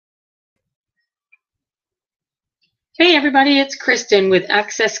Hey everybody, it's Kristen with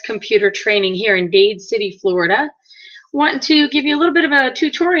Access Computer Training here in Dade City, Florida. Wanting to give you a little bit of a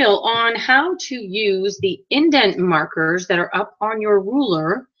tutorial on how to use the indent markers that are up on your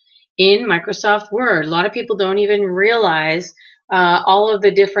ruler in Microsoft Word. A lot of people don't even realize all of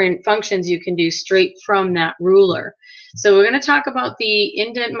the different functions you can do straight from that ruler. So we're going to talk about the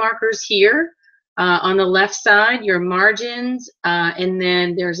indent markers here. On the left side, your margins, and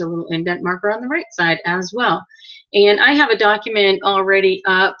then there's a little indent marker on the right side as well. And I have a document already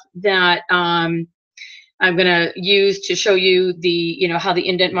up that I'm going to use to show you how the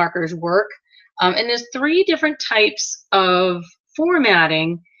indent markers work. And there's 3 different types of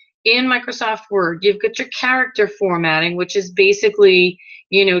formatting in Microsoft Word. You've got your character formatting, which is basically,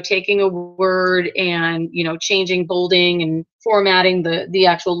 taking a word and, changing bolding and formatting the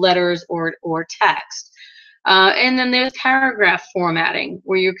actual letters or text. And then there's paragraph formatting,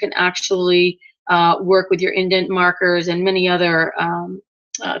 where you can actually work with your indent markers and many other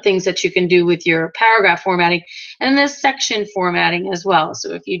things that you can do with your paragraph formatting. And there's section formatting as well.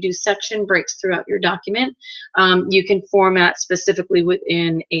 So if you do section breaks throughout your document, you can format specifically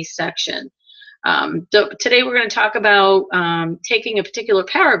within a section. So today we're going to talk about taking a particular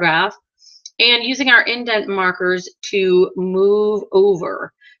paragraph and using our indent markers to move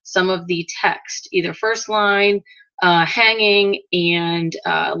over some of the text, either first line, hanging, and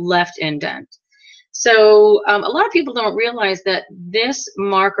left indent. So a lot of people don't realize that this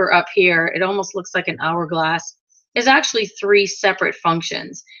marker up here, it almost looks like an hourglass, is actually 3 separate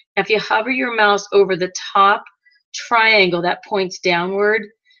functions. If you hover your mouse over the top triangle that points downward,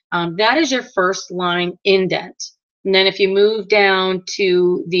 that is your first line indent. And then if you move down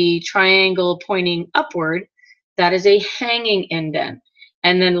to the triangle pointing upward, that is a hanging indent.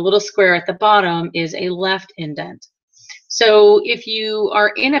 And then the little square at the bottom is a left indent. So if you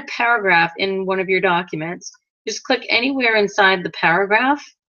are in a paragraph in one of your documents, just click anywhere inside the paragraph.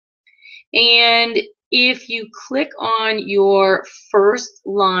 And if you click on your first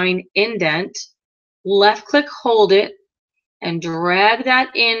line indent, left click, hold it, and drag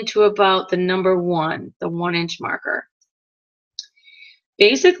that into about the number 1, the 1-inch marker.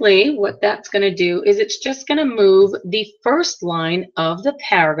 Basically, what that's going to do is it's just going to move the first line of the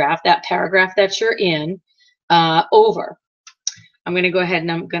paragraph, that paragraph that you're in, over. I'm going to go ahead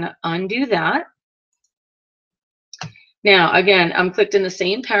and I'm going to undo that. Now, again, I'm clicked in the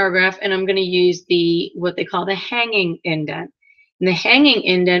same paragraph and I'm going to use what they call the hanging indent. And the hanging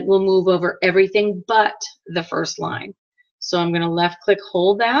indent will move over everything but the first line. So I'm going to left click,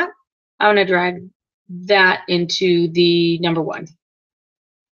 hold that. I'm going to drag that into the number 1.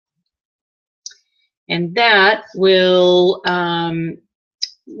 And that will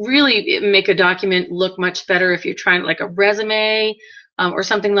really make a document look much better if you're trying like a resume or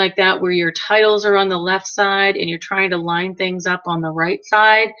something like that, where your titles are on the left side and you're trying to line things up on the right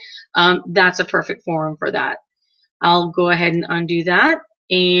side. That's a perfect forum for that. I'll go ahead and undo that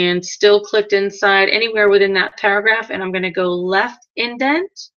and still clicked inside anywhere within that paragraph, and I'm going to go left indent,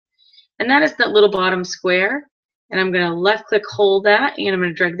 and that is that little bottom square, and I'm going to left click, hold that, and I'm going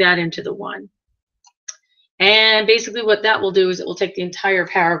to drag that into the 1. And basically what that will do is it will take the entire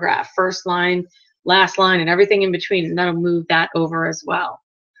paragraph, first line, last line, and everything in between, and that'll move that over as well.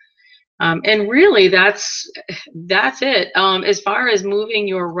 And really that's it. As far as moving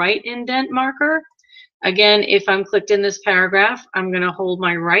your right indent marker, again, if I'm clicked in this paragraph, I'm going to hold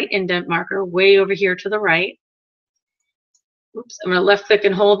my right indent marker way over here to the right. Oops, I'm going to left click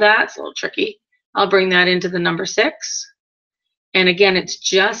and hold that. It's a little tricky. I'll bring that into the number 6. And again, it's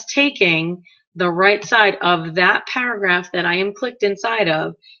just taking the right side of that paragraph that I am clicked inside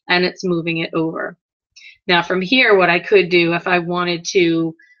of, and it's moving it over. Now from here, what I could do if I wanted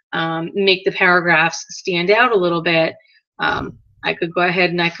to make the paragraphs stand out a little bit, I could go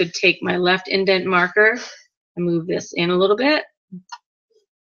ahead and I could take my left indent marker and move this in a little bit.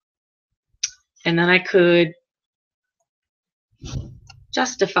 And then I could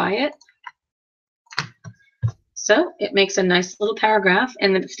justify it. So it makes a nice little paragraph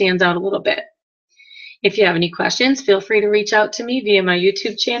and then it stands out a little bit. If you have any questions, feel free to reach out to me via my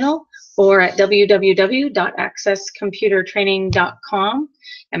YouTube channel or at www.accesscomputertraining.com.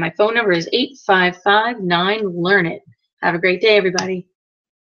 And my phone number is 855-9-LEARN-IT. Have a great day, everybody.